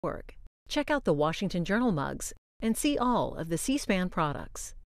Check out the Washington Journal mugs and see all of the C-SPAN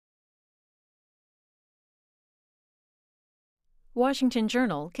products. Washington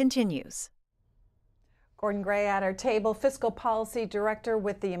Journal continues. Gordon Gray at our table, Fiscal Policy Director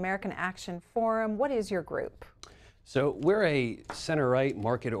with the American Action Forum. What is your group? So we're a center-right,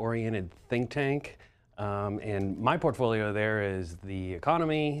 market-oriented think tank. And my portfolio there is the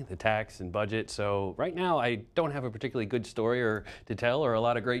economy, the tax, and budget. So right now, I don't have a particularly good story to tell or a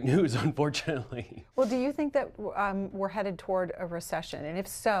lot of great news, unfortunately. Well, do you think that we're headed toward a recession? And if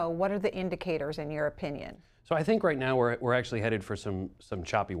so, what are the indicators in your opinion? So I think right now we're actually headed for some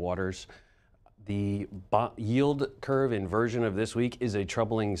choppy waters. The yield curve inversion of this week is a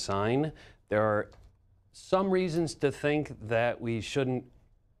troubling sign. There are some reasons to think that we shouldn't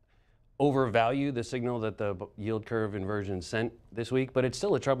overvalue the signal that the yield curve inversion sent this week, but it's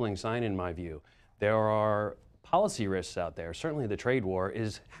still a troubling sign in my view. There are policy risks out there. Certainly the trade war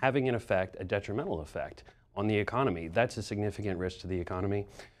is having an effect, a detrimental effect on the economy. That's a significant risk to the economy.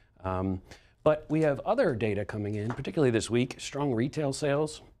 But we have other data coming in, particularly this week, strong retail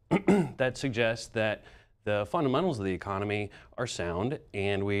sales that suggests that the fundamentals of the economy are sound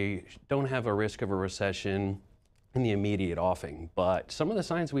and we don't have a risk of a recession in the immediate offing, but some of the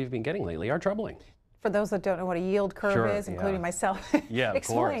signs we've been getting lately are troubling. For those that don't know what a yield curve is, including myself, yeah,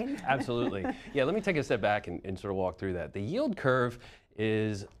 explain. Of course. Absolutely. Yeah, let me take a step back and sort of walk through that. The yield curve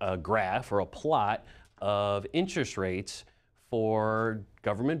is a graph or a plot of interest rates for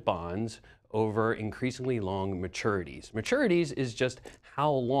government bonds over increasingly long maturities. Maturities is just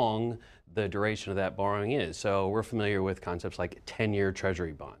how long the duration of that borrowing is. So we're familiar with concepts like 10-year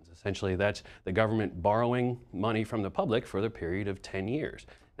treasury bonds. Essentially, that's the government borrowing money from the public for the period of 10 years.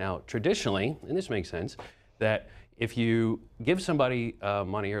 Now, traditionally, and this makes sense, that if you give somebody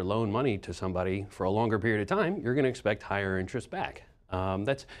money or loan money to somebody for a longer period of time, you're going to expect higher interest back.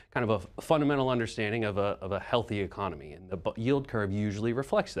 That's kind of a fundamental understanding of a healthy economy. And the yield curve usually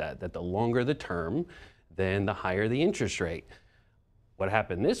reflects that the longer the term, then the higher the interest rate. What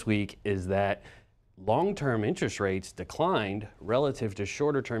happened this week is that long-term interest rates declined relative to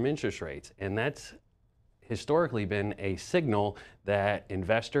shorter-term interest rates, and that's historically been a signal that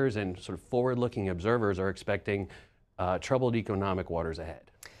investors and sort of forward-looking observers are expecting troubled economic waters ahead.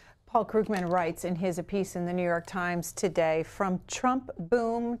 Paul Krugman writes in his piece in the New York Times today, "From Trump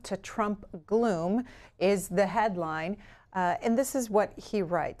boom to Trump gloom" is the headline, and this is what he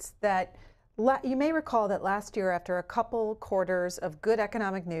writes, that you may recall that last year, after a couple quarters of good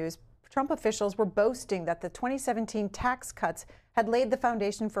economic news, Trump officials were boasting that the 2017 tax cuts had laid the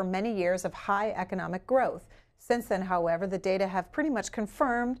foundation for many years of high economic growth. Since then, however, the data have pretty much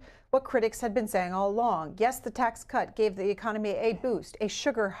confirmed what critics had been saying all along. Yes, the tax cut gave the economy a boost, a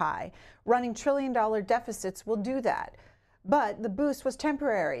sugar high. Running trillion-dollar deficits will do that. But the boost was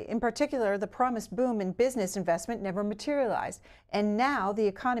temporary. In particular, the promised boom in business investment never materialized. And now the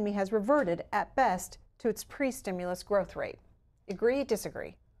economy has reverted, at best, to its pre-stimulus growth rate. Agree,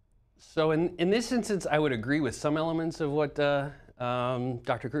 disagree? So in this instance, I would agree with some elements of what Dr.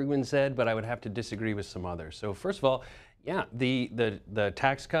 Krugman said, but I would have to disagree with some others. So first of all, yeah, the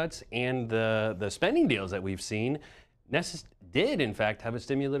tax cuts and the spending deals that we've seen did, in fact, have a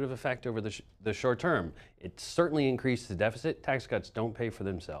stimulative effect over the short term. It certainly increased the deficit. Tax cuts don't pay for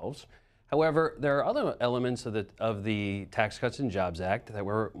themselves. However, there are other elements of the Tax Cuts and Jobs Act that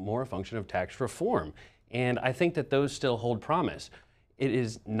were more a function of tax reform. And I think that those still hold promise. It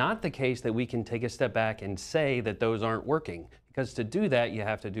is not the case that we can take a step back and say that those aren't working, because to do that, you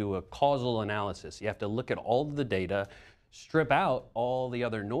have to do a causal analysis. You have to look at all of the data, strip out all the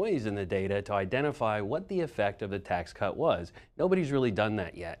other noise in the data to identify what the effect of the tax cut was. Nobody's really done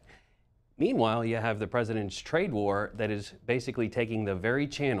that yet. Meanwhile, you have the president's trade war that is basically taking the very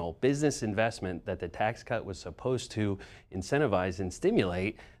channel, business investment, that the tax cut was supposed to incentivize and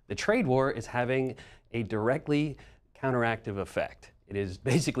stimulate. The trade war is having a directly counteractive effect. It is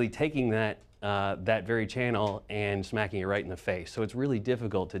basically taking that very channel and smacking it right in the face. So it's really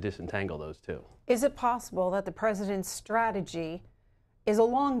difficult to disentangle those two. Is it possible that the president's strategy is a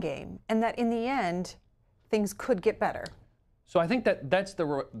long game and that in the end, things could get better? So I think that that's the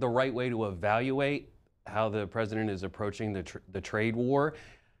right way to evaluate how the president is approaching the trade war.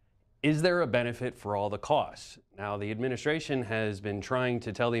 Is there a benefit for all the costs? Now, the administration has been trying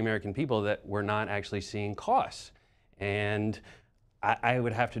to tell the American people that we're not actually seeing costs. And I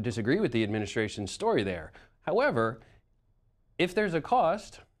would have to disagree with the administration's story there. However, if there's a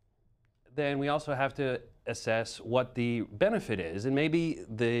cost, then we also have to assess what the benefit is, and maybe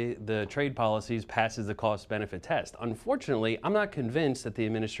the trade policies passes the cost-benefit test. Unfortunately, I'm not convinced that the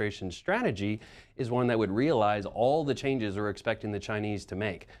administration's strategy is one that would realize all the changes we're expecting the Chinese to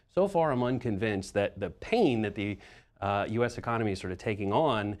make. So far, I'm unconvinced that the pain that the U.S. economy is sort of taking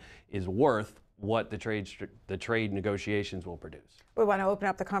on is worth what the trade negotiations will produce. We want to open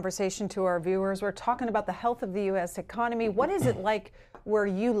up the conversation to our viewers. We're talking about the health of the U.S. economy. What is it like where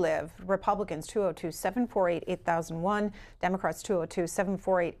you live? Republicans 202-748-8001, Democrats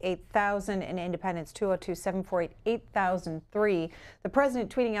 202-748-8000, and Independents 202-748-8003. The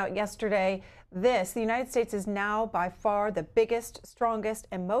president tweeting out yesterday this: the United States is now by far the biggest, strongest,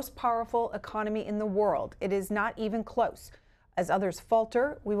 and most powerful economy in the world. It is not even close. As others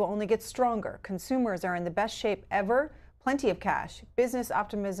falter, we will only get stronger. Consumers are in the best shape ever, plenty of cash. Business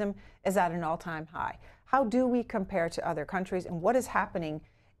optimism is at an all-time high. How do we compare to other countries, and what is happening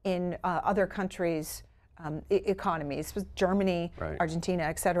in other countries' economies, Germany, right, Argentina,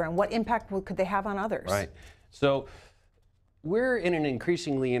 et cetera, and what impact could they have on others? Right. So we're in an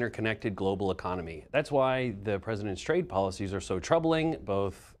increasingly interconnected global economy. That's why the president's trade policies are so troubling,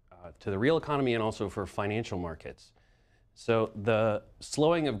 both to the real economy and also for financial markets. So the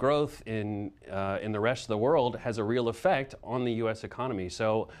slowing of growth in the rest of the world has a real effect on the U.S. economy.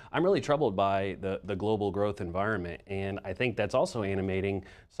 So I'm really troubled by the global growth environment, and I think that's also animating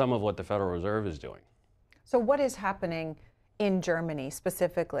some of what the Federal Reserve is doing. So what is happening in Germany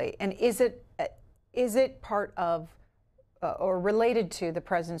specifically, and is it part of or related to the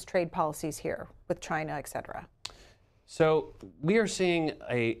president's trade policies here with China, et cetera? So we are seeing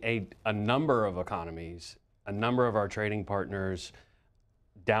a number of economies, a number of our trading partners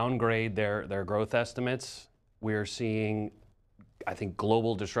downgrade their growth estimates. We're seeing, I think,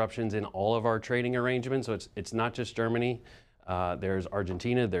 global disruptions in all of our trading arrangements. So it's not just Germany. There's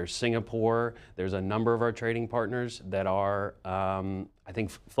Argentina, there's Singapore, there's a number of our trading partners that are, I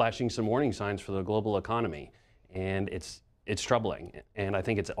think, flashing some warning signs for the global economy. And it's troubling. And I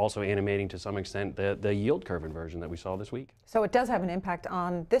think it's also animating to some extent the yield curve inversion that we saw this week. So it does have an impact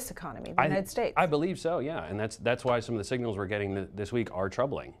on this economy, the United States. I believe so, yeah. And that's why some of the signals we're getting this week are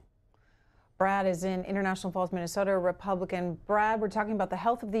troubling. Brad is in International Falls, Minnesota, Republican. Brad, we're talking about the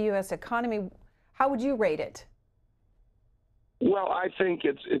health of the U.S. economy. How would you rate it? Well, I think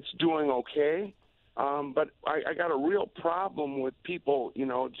it's doing okay. But I got a real problem with people,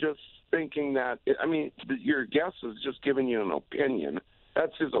 just thinking that, your guest is just giving you an opinion.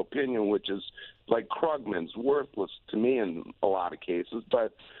 That's his opinion, which is like Krugman's, worthless to me in a lot of cases.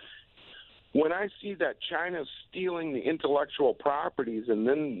 But when I see that China's stealing the intellectual properties and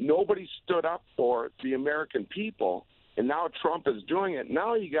then nobody stood up for the American people, and now Trump is doing it,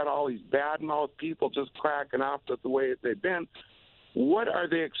 now you got all these bad-mouthed people just cracking up at the way they've been. What are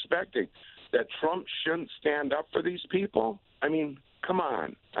they expecting? That Trump shouldn't stand up for these people? I mean, come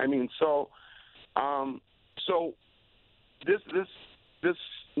on. So this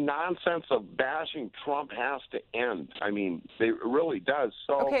nonsense of bashing Trump has to end. It really does.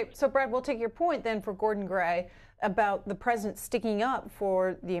 Okay, so Brad, we'll take your point then for Gordon Gray about the president sticking up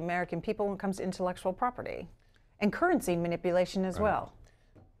for the American people when it comes to intellectual property and currency manipulation as well.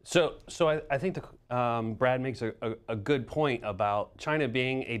 So I think Brad makes a good point about China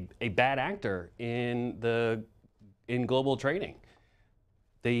being a bad actor in global trading.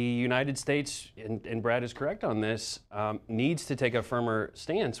 The United States, and Brad is correct on this, needs to take a firmer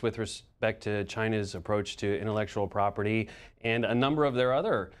stance with respect to China's approach to intellectual property and a number of their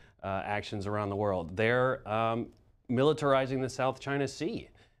other actions around the world. They're militarizing the South China Sea.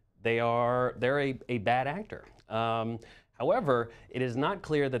 They're a bad actor. However, it is not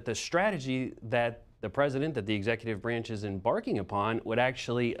clear that the strategy that the president, that the executive branch is embarking upon would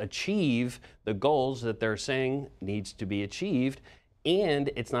actually achieve the goals that they're saying needs to be achieved. And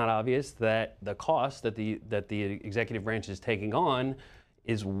it's not obvious that the cost that the executive branch is taking on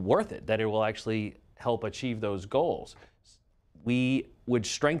is worth it, that it will actually help achieve those goals. We would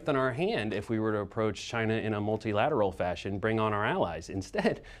strengthen our hand if we were to approach China in a multilateral fashion, bring on our allies.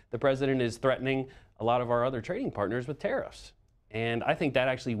 Instead, the president is threatening a lot of our other trading partners with tariffs. And I think that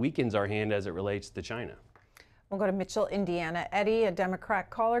actually weakens our hand as it relates to China. We'll go to Mitchell, Indiana. Eddie, a Democrat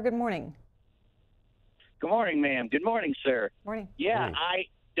caller, good morning. Good morning, ma'am. Good morning, sir. Morning. Yeah, Morning. I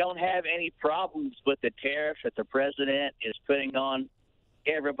don't have any problems with the tariffs that the president is putting on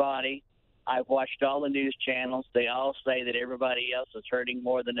everybody. I've watched all the news channels. They all say that everybody else is hurting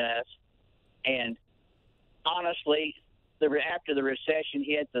more than us. And honestly, after the recession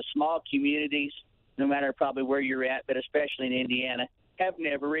hit, the small communities, no matter probably where you're at, but especially in Indiana, have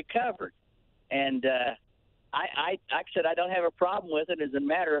never recovered. And like I said, I don't have a problem with it. As a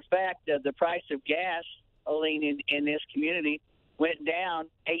matter of fact, the price of gas gasoline in this community went down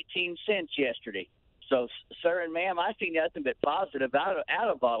 18 cents yesterday. So, sir and ma'am, I see nothing but positive out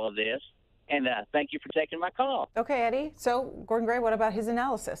of all of this. And thank you for taking my call. Okay, Eddie. So, Gordon Gray, what about his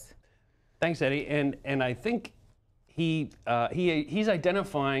analysis? Thanks, Eddie. And I think he's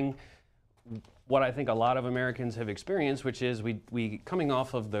identifying what I think a lot of Americans have experienced, which is we coming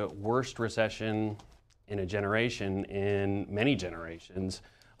off of the worst recession in a generation, in many generations.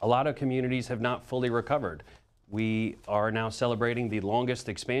 A lot of communities have not fully recovered. We are now celebrating the longest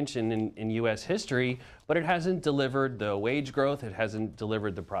expansion in U.S. history, but it hasn't delivered the wage growth, it hasn't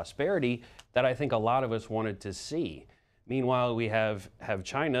delivered the prosperity that I think a lot of us wanted to see. Meanwhile, we have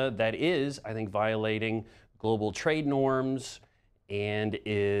China that is, I think, violating global trade norms and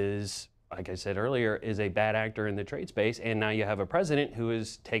is, like I said earlier, is a bad actor in the trade space. And now you have a president who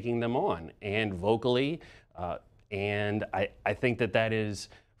is taking them on, and vocally. And I think that is,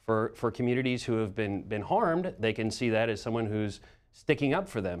 for communities who have been harmed, they can see that as someone who's sticking up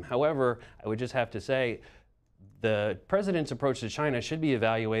for them. However, I would just have to say, the president's approach to China should be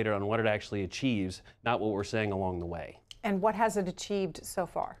evaluated on what it actually achieves, not what we're saying along the way. And what has it achieved so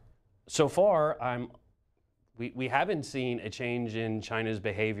far? So far, we haven't seen a change in China's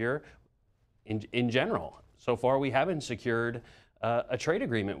behavior in general. So far, we haven't secured a trade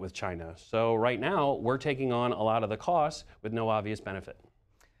agreement with China. So right now, we're taking on a lot of the costs with no obvious benefit.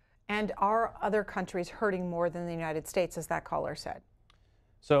 And are other countries hurting more than the United States, as that caller said?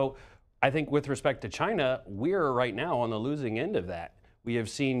 So I think with respect to China, we're right now on the losing end of that. We have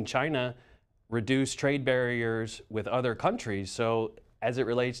seen China reduce trade barriers with other countries. So as it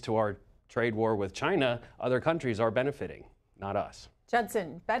relates to our trade war with China, other countries are benefiting, not us.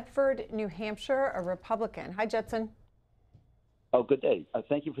 Judson, Bedford, New Hampshire, a Republican. Hi, Judson. Oh, good day.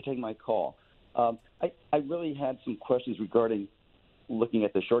 Thank you for taking my call. I really had some questions regarding looking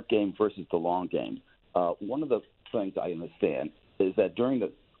at the short game versus the long game. One of the things I understand is that during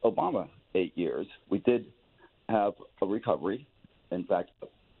the Obama 8 years, we did have a recovery, in fact,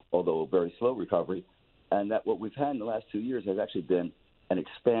 although a very slow recovery, and that what we've had in the last 2 years has actually been an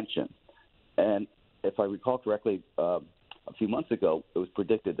expansion. And if I recall correctly, a few months ago, it was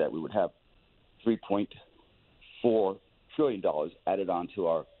predicted that we would have $3.4 trillion added onto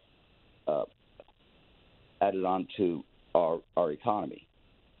our economy,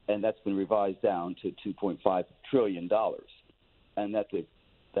 and that's been revised down to $2.5 trillion. And that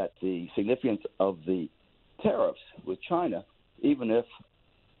the significance of the tariffs with China, even if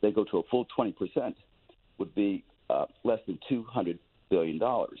they go to a full 20%, would be less than $200 billion.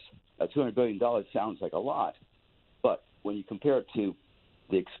 $200 billion sounds like a lot, but when you compare it to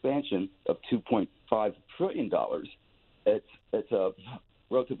the expansion of $2.5 trillion, it's a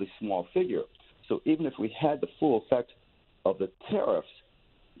relatively small figure. So even if we had the full effect of the tariffs,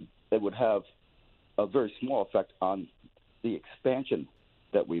 it would have a very small effect on the expansion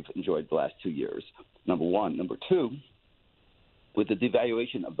that we've enjoyed the last 2 years, number one. Number two, with the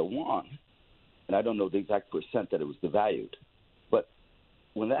devaluation of the yuan, and I don't know the exact percent that it was devalued, but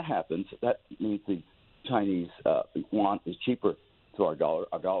when that happens, that means the Chinese yuan is cheaper to our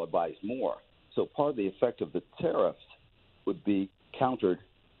dollar buys more. So part of the effect of the tariffs would be countered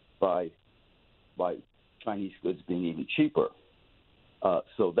by Chinese goods being even cheaper.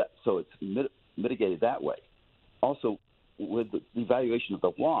 So it's mitigated that way. Also, with the devaluation of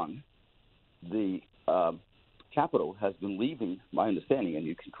the yuan, the capital has been leaving, my understanding, and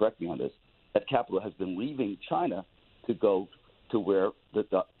you can correct me on this, that capital has been leaving China to go to where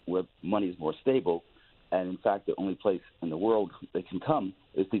money is more stable. And in fact, the only place in the world they can come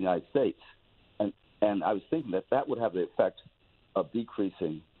is the United States. And I was thinking that would have the effect of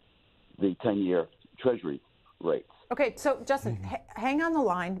decreasing the 10-year Treasury rates. Okay, so Justin, hang on the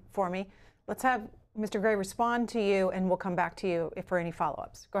line for me. Let's have Mr. Gray respond to you, and we'll come back to you for any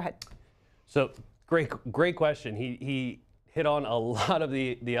follow-ups. Go ahead. So great question. He hit on a lot of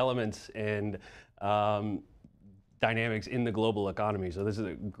the elements and dynamics in the global economy. So this is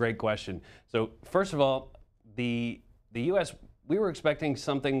a great question. So first of all, the U.S., we were expecting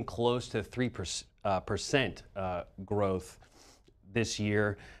something close to 3% growth this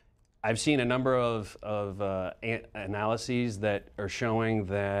year. I've seen a number of analyses that are showing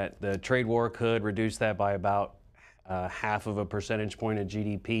that the trade war could reduce that by about half of a percentage point of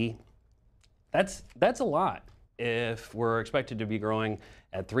GDP. That's a lot. If we're expected to be growing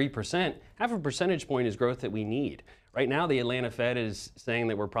at 3%, half a percentage point is growth that we need. Right now, the Atlanta Fed is saying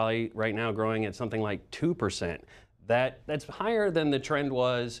that we're probably right now growing at something like 2%. That's higher than the trend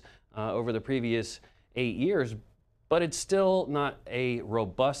was over the previous 8 years, but it's still not a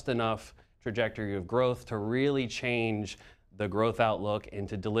robust enough trajectory of growth to really change the growth outlook and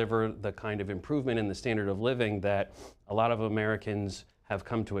to deliver the kind of improvement in the standard of living that a lot of Americans have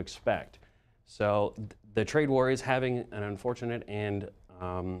come to expect. So the trade war is having an unfortunate and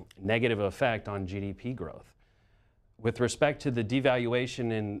negative effect on GDP growth. With respect to the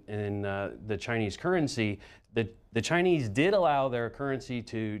devaluation in the Chinese currency, the Chinese did allow their currency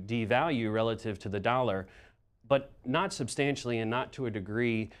to devalue relative to the dollar, but not substantially and not to a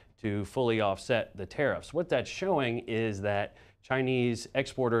degree to fully offset the tariffs. What that's showing is that Chinese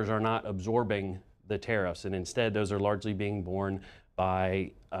exporters are not absorbing the tariffs, and instead those are largely being borne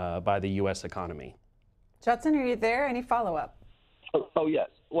by the U.S. economy. Judson, are you there? Any follow-up? Oh, yes.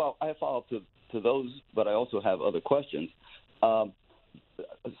 Well, I have follow-up to those, but I also have other questions.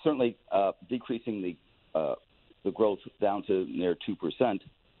 Certainly, decreasing the growth down to near 2%,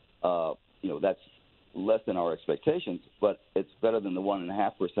 that's less than our expectations, but it's better than the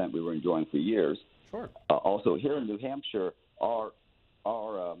 1.5% we were enjoying for years. Sure. Also, here in New Hampshire, our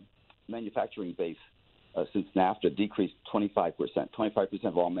manufacturing base since NAFTA decreased 25%. 25%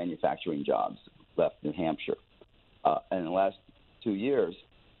 of all manufacturing jobs left New Hampshire. And in the last 2 years,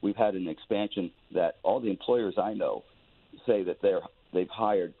 we've had an expansion that all the employers I know say that they've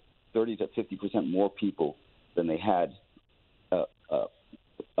hired 30 to 50% more people than they had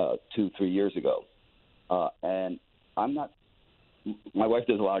 2-3 years ago. And my wife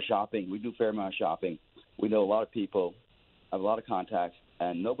does a lot of shopping. We do a fair amount of shopping. We know a lot of people, have a lot of contacts,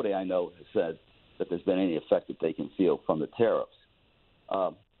 and nobody I know has said that there's been any effect that they can feel from the tariffs.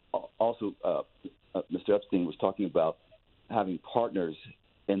 Also, Mr. Epstein was talking about having partners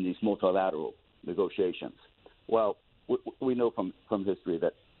in these multilateral negotiations. Well, we know from history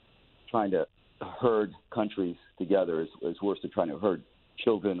that trying to herd countries together is worse than trying to herd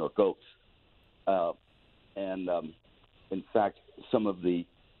children or goats. In fact, some of the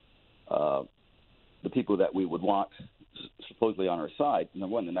people that we would want supposedly on our side,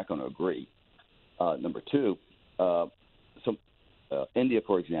 number one, they're not going to agree. Number two, India,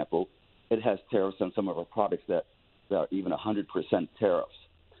 for example, it has tariffs on some of our products that are even 100% tariffs.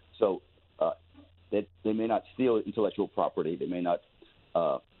 So they may not steal intellectual property. They may not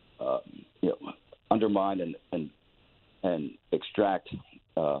undermine and extract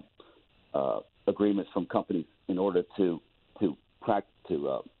agreements from companies in order to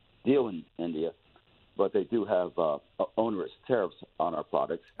deal in India, but they do have onerous tariffs on our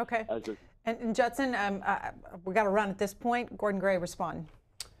products. Okay. And Judson, we got to run at this point. Gordon Gray, respond.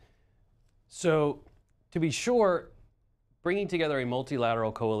 So, to be sure, bringing together a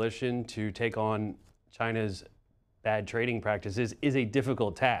multilateral coalition to take on China's bad trading practices is a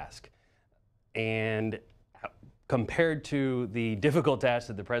difficult task. And compared to the difficult task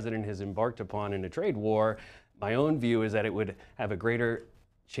that the president has embarked upon in a trade war, my own view is that it would have a greater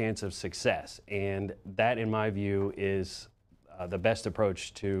chance of success. And that, in my view, is the best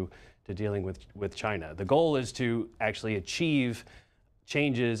approach to dealing with China. The goal is to actually achieve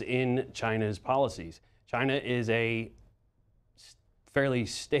changes in China's policies. China is a fairly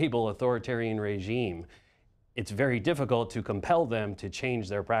stable authoritarian regime. It's very difficult to compel them to change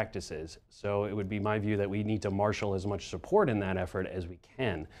their practices. So it would be my view that we need to marshal as much support in that effort as we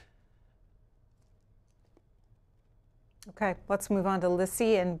can. Okay, let's move on to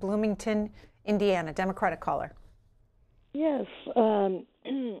Lissy in Bloomington, Indiana, Democratic caller. Yes,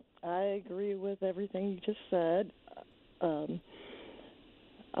 I agree with everything you just said.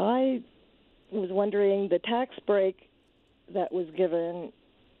 I was wondering, the tax break that was given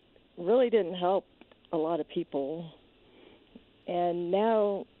really didn't help a lot of people. And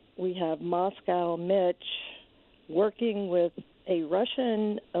now we have Moscow Mitch working with a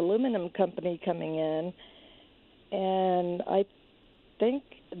Russian aluminum company coming in, and I think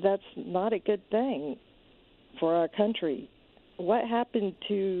that's not a good thing for our country. What happened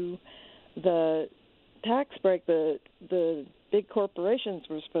to the tax break? The big corporations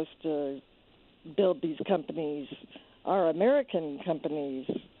were supposed to build these companies, our American companies.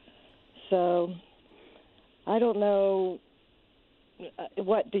 So I don't know.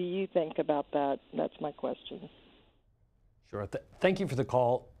 What do you think about that? That's my question. Sure. Thank you for the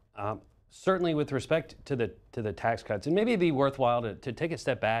call. Certainly with respect to the tax cuts, and maybe it'd be worthwhile to take a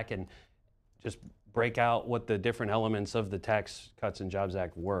step back and just break out what the different elements of the Tax Cuts and Jobs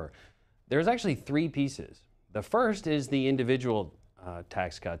Act were. There's actually three pieces. The first is the individual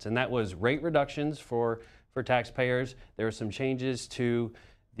tax cuts, and that was rate reductions for taxpayers. There were some changes to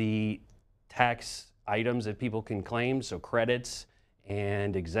the tax items that people can claim, so credits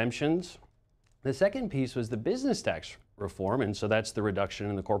and exemptions. The second piece was the business tax reform, and so that's the reduction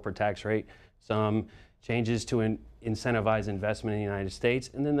in the corporate tax rate, some changes to incentivize investment in the United States,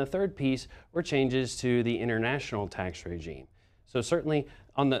 and then the third piece were changes to the international tax regime. So certainly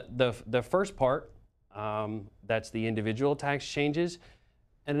on the first part, that's the individual tax changes,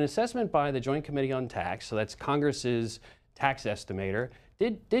 and an assessment by the Joint Committee on Tax, so that's Congress's tax estimator,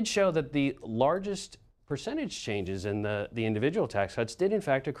 did show that the largest percentage changes in the individual tax cuts did in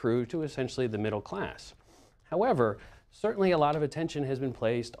fact accrue to essentially the middle class. However, certainly a lot of attention has been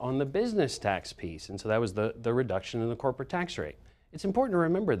placed on the business tax piece, and so that was the reduction in the corporate tax rate. It's important to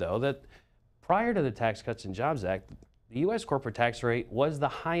remember, though, that prior to the Tax Cuts and Jobs Act, the U.S. corporate tax rate was the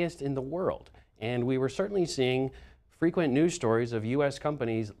highest in the world, and we were certainly seeing frequent news stories of U.S.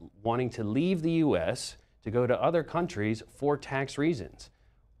 companies wanting to leave the U.S. to go to other countries for tax reasons.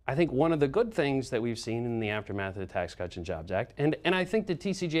 I think one of the good things that we've seen in the aftermath of the Tax Cuts and Jobs Act, and I think the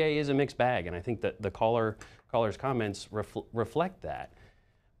TCJA is a mixed bag, and I think that the caller's comments reflect that.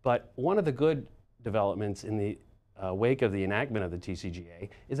 But one of the good developments in the wake of the enactment of the TCJA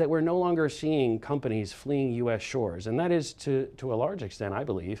is that we're no longer seeing companies fleeing U.S. shores, and that is to a large extent, I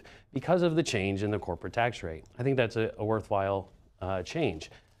believe, because of the change in the corporate tax rate. I think that's a worthwhile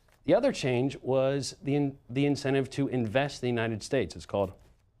change. The other change was the incentive to invest in the United States. It's called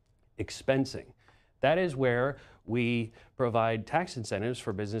expensing. That is where we provide tax incentives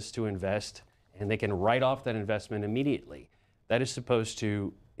for business to invest, and they can write off that investment immediately. That is supposed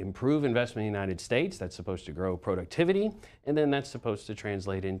to improve investment in the United States, that's supposed to grow productivity, and then that's supposed to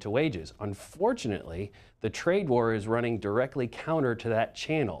translate into wages. Unfortunately, the trade war is running directly counter to that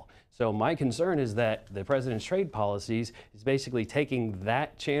channel. So my concern is that the president's trade policies is basically taking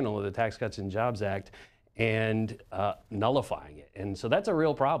that channel of the Tax Cuts and Jobs Act and nullifying it. And so that's a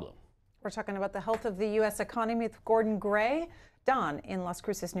real problem. We're talking about the health of the U.S. economy with Gordon Gray. Don in Las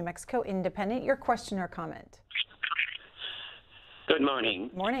Cruces, New Mexico, independent. Your question or comment? Good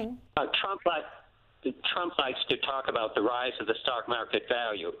morning. Morning. Trump likes to talk about the rise of the stock market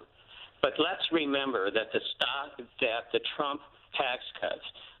value, but let's remember that the Trump tax cuts,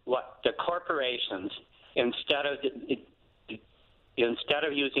 what the corporations, instead of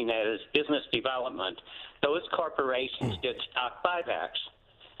using that as business development, those corporations did stock buybacks.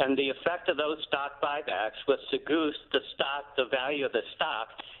 And the effect of those stock buybacks was to goose the value of the stock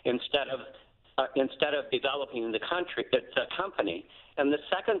instead of developing the company. And the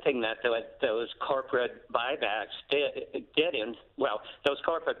second thing that those corporate buybacks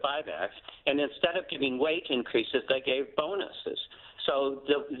corporate buybacks, and instead of giving wage increases, they gave bonuses. So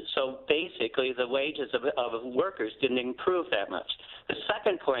basically, the wages of workers didn't improve that much. The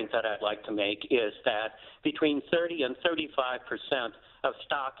second point that I'd like to make is that between 30 and 35% of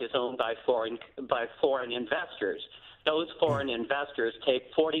stock is owned by foreign investors. Those foreign investors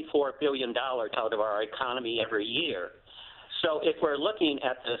take $44 billion out of our economy every year. So if we're looking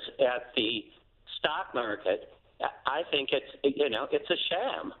at the stock market, I think it's a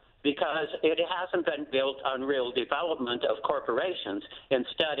sham, because it hasn't been built on real development of corporations.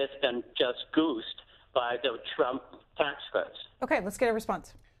 Instead, it's been just goosed by the Trump tax cuts. Okay, let's get a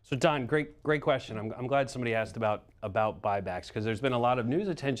response. So Don, great question. I'm glad somebody asked about buybacks, because there's been a lot of news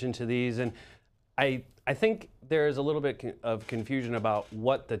attention to these, and I think there is a little bit of confusion about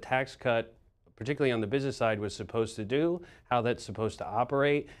what the tax cut, particularly on the business side, was supposed to do, how that's supposed to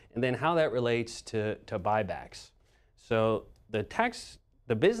operate, and then how that relates to buybacks. So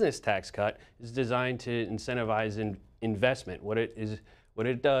the business tax cut is designed to incentivize investment. What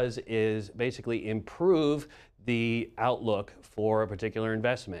it does is basically improve the outlook for a particular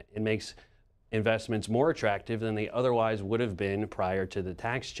investment. It makes investments more attractive than they otherwise would have been prior to the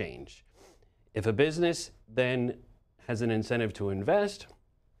tax change. If a business then has an incentive to invest,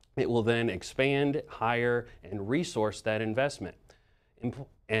 it will then expand, hire, and resource that investment.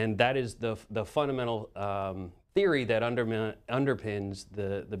 And that is the fundamental theory that underpins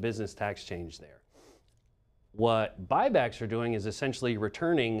the business tax change there. What buybacks are doing is essentially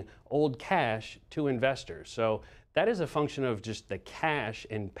returning old cash to investors. So that is a function of just the cash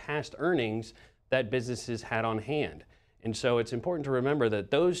and past earnings that businesses had on hand. And so it's important to remember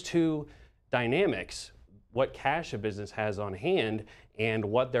that those two dynamics, what cash a business has on hand and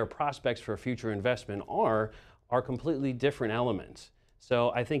what their prospects for future investment are completely different elements.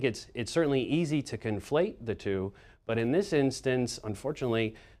 So I think it's certainly easy to conflate the two, but in this instance,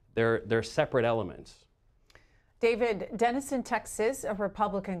 unfortunately, they're separate elements. David, Denison, Texas, a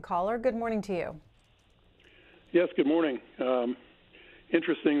Republican caller. Good morning to you. Yes, good morning.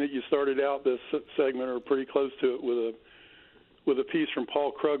 Interesting that you started out this segment, or pretty close to it, with a piece from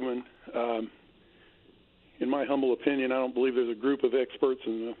Paul Krugman. In my humble opinion, I don't believe there's a group of experts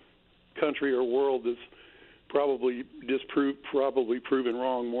in the country or world that's probably proven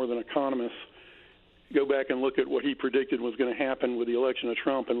wrong more than economists. Go back and look at what he predicted was going to happen with the election of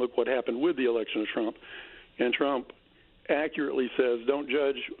Trump, and look what happened with the election of Trump. And Trump accurately says, don't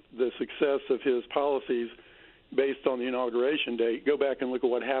judge the success of his policies based on the inauguration date. Go back and look at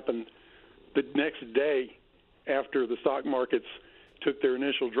what happened the next day after the stock markets took their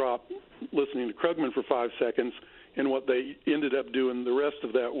initial drop, listening to Krugman for 5 seconds, and what they ended up doing the rest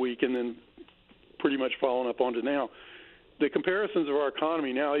of that week, and then pretty much following up onto now. The comparisons of our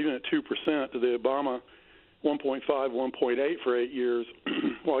economy now, even at 2%, to the Obama 1.5, 1.8 for 8 years,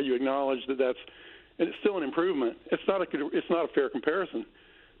 while you acknowledge that it's still an improvement, it's not a fair comparison.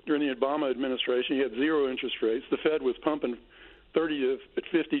 During the Obama administration, you had zero interest rates. The Fed was pumping $30 to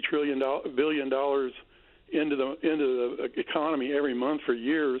 $50 billion into the economy every month for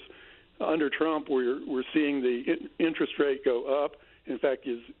years. Under Trump, we're seeing the interest rate go up. In fact,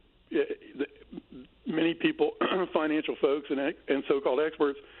 many people, financial folks and so-called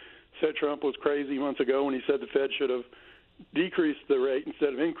experts, said Trump was crazy months ago when he said the Fed should have decreased the rate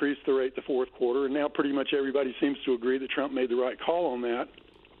instead of increased the rate the fourth quarter. And now pretty much everybody seems to agree that Trump made the right call on that.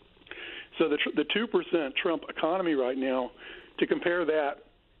 So the 2% Trump economy right now, to compare that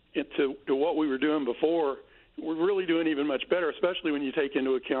to what we were doing before, we're really doing even much better, especially when you take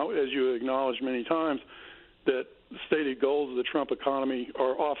into account, as you acknowledged many times, that the stated goals of the Trump economy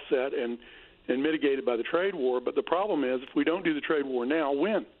are offset and mitigated by the trade war. But the problem is, if we don't do the trade war now,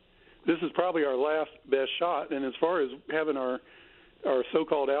 when? This is probably our last best shot. And as far as having our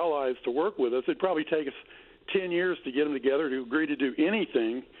so-called allies to work with us, it'd probably take us 10 years to get them together to agree to do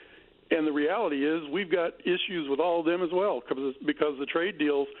anything. And the reality is we've got issues with all of them as well, because the trade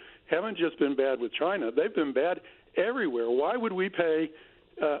deals haven't just been bad with China. They've been bad everywhere. Why would we pay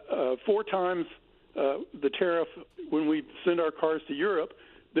 4 times the tariff when we send our cars to Europe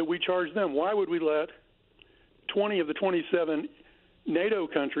that we charge them? Why would we let 20 of the 27 NATO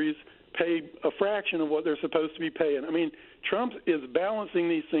countries pay a fraction of what they're supposed to be paying? I mean, Trump is balancing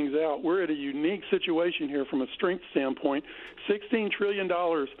these things out. We're at a unique situation here from a strength standpoint. $16 trillion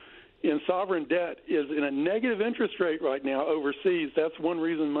in sovereign debt is in a negative interest rate right now overseas. That's one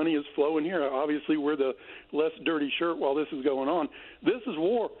reason money is flowing here. Obviously, we're the less dirty shirt while this is going on. This is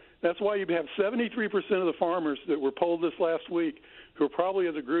war. That's why you have 73% of the farmers that were polled this last week, who are probably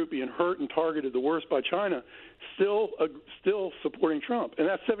as a group being hurt and targeted the worst by China, still supporting Trump. And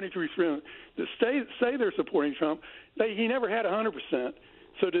that's 73% that say they're supporting Trump. He never had 100%.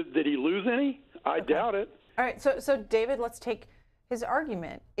 So did he lose any? I doubt it. All right. So David, let's take his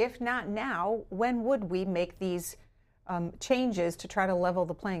argument. If not now, when would we make these changes to try to level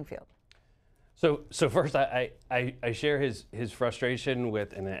the playing field? So first, I share his frustration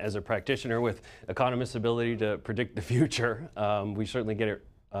with, and as a practitioner, with economists' ability to predict the future. We certainly get it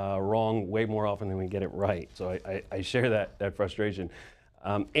wrong way more often than we get it right. So I share that frustration.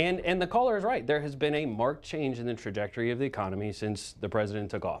 And the caller is right. There has been a marked change in the trajectory of the economy since the president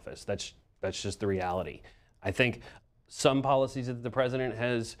took office. That's just the reality. I think some policies that the president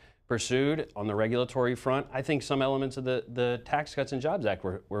has pursued on the regulatory front, I think some elements of the Tax Cuts and Jobs Act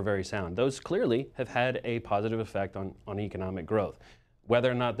were very sound. Those clearly have had a positive effect on economic growth.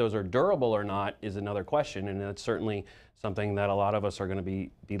 Whether or not those are durable or not is another question, and that's certainly something that a lot of us are going to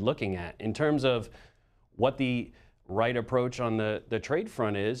be looking at. In terms of what the right approach on the trade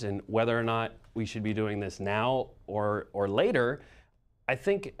front is and whether or not we should be doing this now or later, I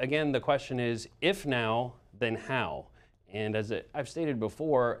think, again, the question is, if now, then how? And as I've stated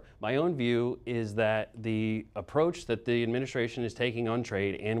before, my own view is that the approach that the administration is taking on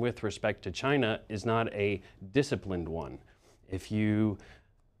trade and with respect to China is not a disciplined one. If you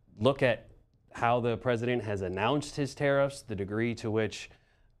look at how the president has announced his tariffs, the degree to which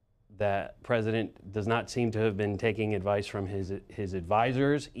that president does not seem to have been taking advice from his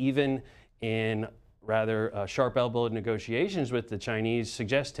advisors, even in rather sharp-elbowed negotiations with the Chinese,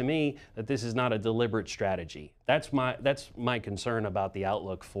 suggests to me that this is not a deliberate strategy. That's my concern about the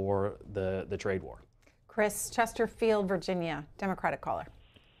outlook for the trade war. Chris, Chesterfield, Virginia, Democratic caller.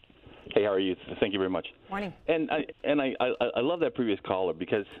 Hey, how are you? Thank you very much. Morning. And I love that previous caller,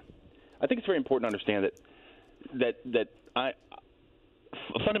 because I think it's very important to understand that I,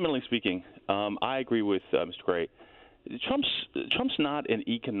 fundamentally speaking, I agree with Mr. Gray. Trump's not an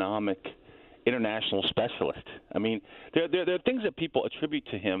economic international specialist. I mean, there are things that people attribute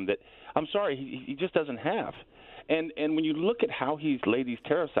to him that, I'm sorry, he just doesn't have. And when you look at how he's laid these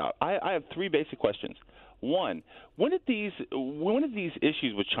tariffs out, I have 3 basic questions. One, when did these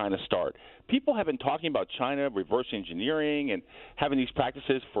issues with China start? People have been talking about China reverse engineering and having these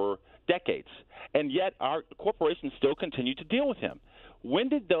practices for decades, and yet our corporations still continue to deal with him. When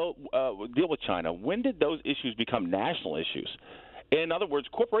did deal with China? When did those issues become national issues? In other words,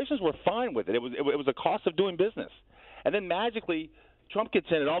 corporations were fine with it. It was a cost of doing business. And then magically, Trump gets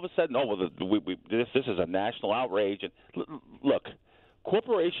in, and all of a sudden, oh, well, this is a national outrage. And look,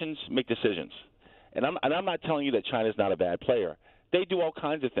 corporations make decisions, and I'm not telling you that China's not a bad player. They do all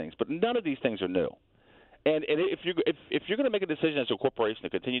kinds of things, but none of these things are new. And if you're going to make a decision as a corporation to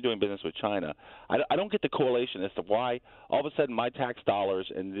continue doing business with China, I don't get the correlation as to why all of a sudden my tax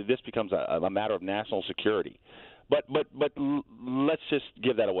dollars and this becomes a matter of national security. But let's just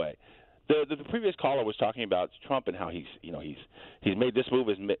give that away. The previous caller was talking about Trump and how he's made this move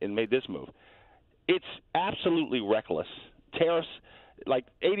and made this move. It's absolutely reckless. Tariffs. Like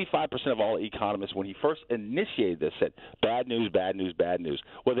 85% of all economists, when he first initiated this, said bad news, bad news, bad news.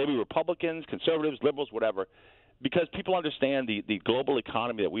 Whether they be Republicans, conservatives, liberals, whatever, because people understand the global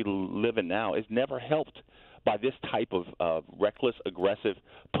economy that we live in now is never helped by this type of reckless, aggressive,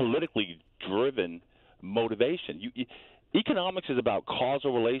 politically driven motivation. Economics is about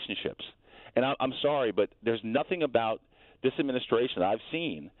causal relationships. And I'm sorry, but there's nothing about this administration that I've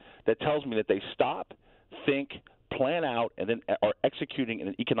seen that tells me that they stop, think, plan out, and then are executing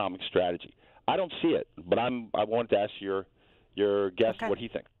an economic strategy. I don't see it, but I wanted to ask your guest what he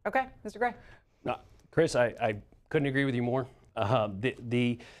thinks. Okay, Mr. Gray. Chris, I couldn't agree with you more.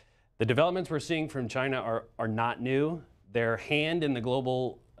 The developments we're seeing from China are not new. Their hand in the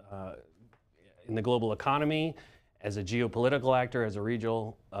global economy, as a geopolitical actor, as a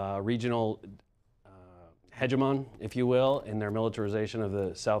regional hegemon, if you will, in their militarization of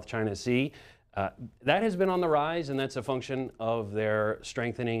the South China Sea. That has been on the rise, and that's a function of their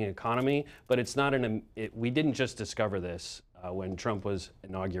strengthening economy. But it's not we didn't just discover this when Trump was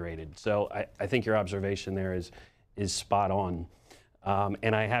inaugurated. So I think your observation there is spot on.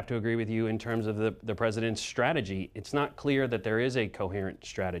 And I have to agree with you in terms of the president's strategy. It's not clear that there is a coherent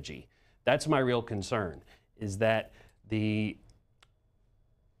strategy. That's my real concern, is that the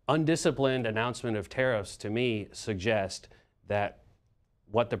undisciplined announcement of tariffs, to me, suggest that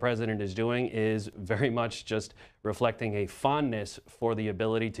what the president is doing is very much just reflecting a fondness for the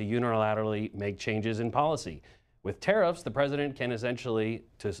ability to unilaterally make changes in policy. With tariffs, the president can essentially,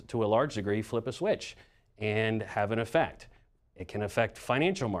 to a large degree, flip a switch and have an effect. It can affect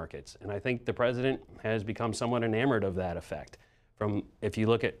financial markets, and I think the president has become somewhat enamored of that effect. If you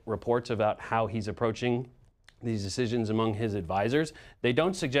look at reports about how he's approaching these decisions among his advisors, they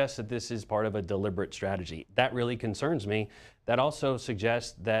don't suggest that this is part of a deliberate strategy. That really concerns me. That also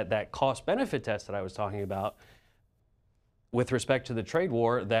suggests that cost-benefit test that I was talking about with respect to the trade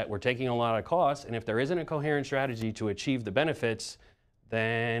war, that we're taking a lot of costs, and if there isn't a coherent strategy to achieve the benefits,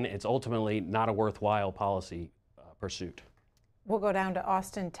 then it's ultimately not a worthwhile policy pursuit. We'll go down to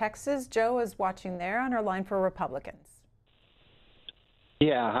Austin, Texas. Joe is watching there on our line for Republicans.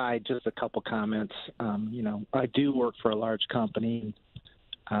 Yeah, hi. Just a couple comments. I do work for a large company.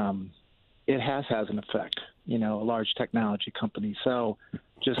 It has an effect, a large technology company. So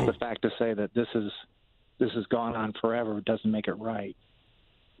just the fact to say that this has gone on forever doesn't make it right.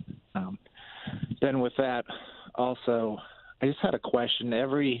 Then with that, also, I just had a question.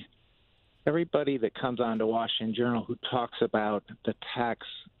 Everybody that comes on to Washington Journal who talks about the tax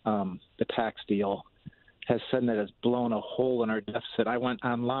deal has said that it's blown a hole in our deficit. I went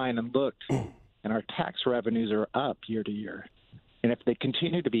online and looked, and our tax revenues are up year to year. And if they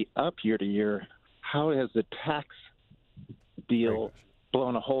continue to be up year to year, how has the tax deal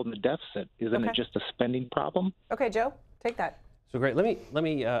blown a hole in the deficit? Isn't it just a spending problem? Okay, Joe, take that. So great. Let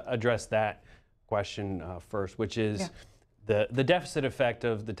me address that question first, which is the deficit effect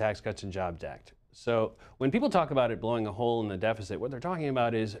of the Tax Cuts and Jobs Act. So when people talk about it blowing a hole in the deficit, what they're talking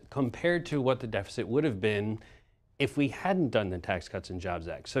about is compared to what the deficit would have been if we hadn't done the Tax Cuts and Jobs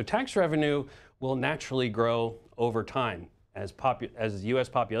Act. So tax revenue will naturally grow over time as the U.S.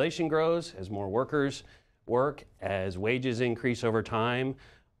 population grows, as more workers work, as wages increase over time,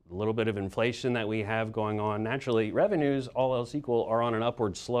 a little bit of inflation that we have going on. Naturally, revenues, all else equal, are on an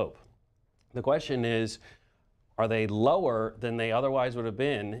upward slope. The question is, are they lower than they otherwise would have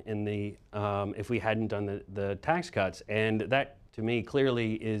been in if we hadn't done the tax cuts? And that, to me,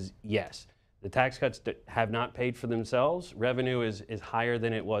 clearly is yes. The tax cuts have not paid for themselves. Revenue is higher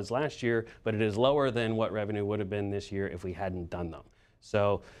than it was last year, but it is lower than what revenue would have been this year if we hadn't done them.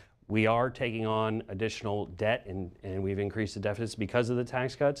 So we are taking on additional debt, and we've increased the deficits because of the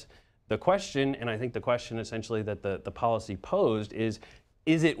tax cuts. The question, and I think the question essentially that the policy posed is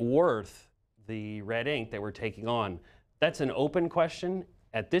it worth the red ink that we're taking on? That's an open question.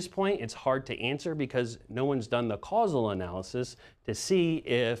 At this point, it's hard to answer because no one's done the causal analysis to see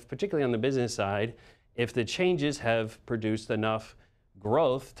if, particularly on the business side, if the changes have produced enough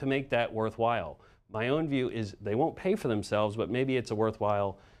growth to make that worthwhile. My own view is they won't pay for themselves, but maybe it's a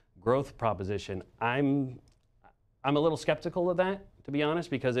worthwhile growth proposition. I'm a little skeptical of that, to be honest,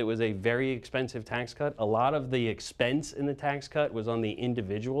 because it was a very expensive tax cut. A lot of the expense in the tax cut was on the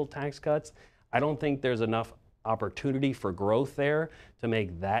individual tax cuts. I don't think there's enough opportunity for growth there to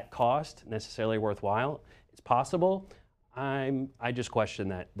make that cost necessarily worthwhile. It's possible. I just question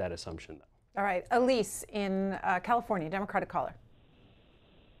that assumption, though. All right, Elise in California, Democratic caller.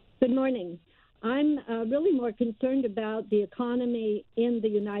 Good morning. I'm really more concerned about the economy in the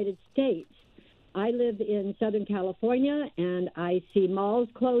United States. I live in Southern California, and I see malls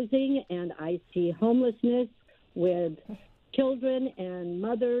closing, and I see homelessness with children and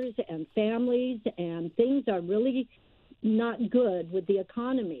mothers and families, and things are really not good with the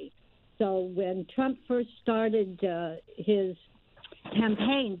economy. So when Trump first started his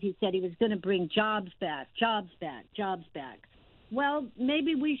campaigns, he said he was going to bring jobs back, jobs back, jobs back. Well,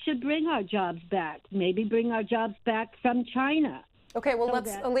 maybe we should bring our jobs back. Maybe bring our jobs back from China. Okay, well,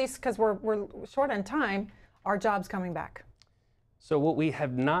 let's, Elise, because we're short on time, are jobs coming back? So what we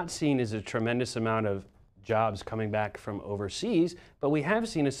have not seen is a tremendous amount of jobs coming back from overseas, but we have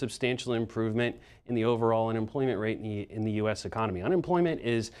seen a substantial improvement in the overall unemployment rate in the U.S. economy. Unemployment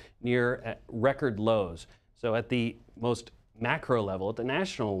is near record lows. So at the most macro level, at the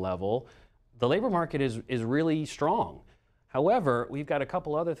national level, the labor market is really strong. However, we've got a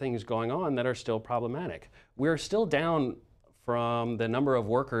couple other things going on that are still problematic. We're still down from the number of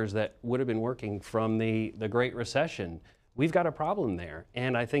workers that would have been working from the Great Recession. We've got a problem there.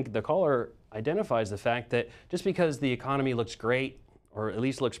 And I think the caller identifies the fact that just because the economy looks great, or at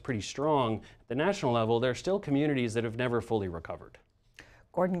least looks pretty strong, at the national level, there are still communities that have never fully recovered.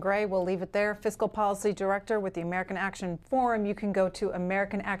 Gordon Gray, we'll leave it there. Fiscal Policy Director with the American Action Forum. You can go to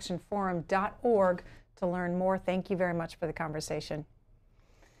americanactionforum.org to learn more. Thank you very much for the conversation.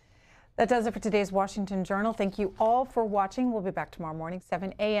 That does it for today's Washington Journal. Thank you all for watching. We'll be back tomorrow morning,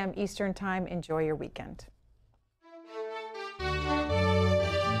 7 a.m. Eastern Time. Enjoy your weekend.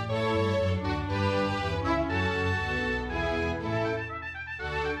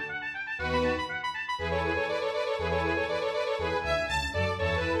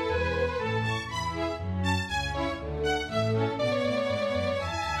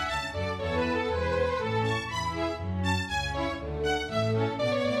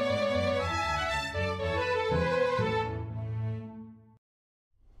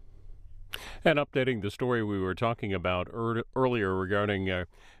 And updating the story we were talking about earlier regarding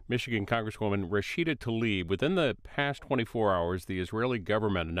Michigan Congresswoman Rashida Tlaib. Within the past 24 hours, the Israeli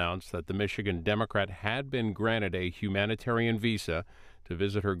government announced that the Michigan Democrat had been granted a humanitarian visa to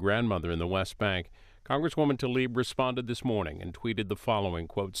visit her grandmother in the West Bank. Congresswoman Tlaib responded this morning and tweeted the following,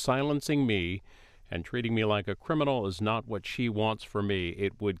 quote, "Silencing me and treating me like a criminal is not what she wants for me.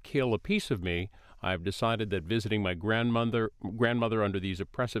 It would kill a piece of me. I've decided that visiting my grandmother under these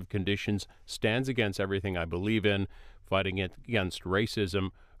oppressive conditions stands against everything I believe in, fighting against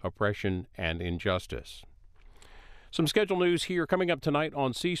racism, oppression, and injustice." Some scheduled news here coming up tonight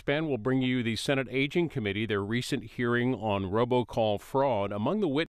on C-SPAN. We'll bring you the Senate Aging Committee, their recent hearing on robocall fraud. Among the witnesses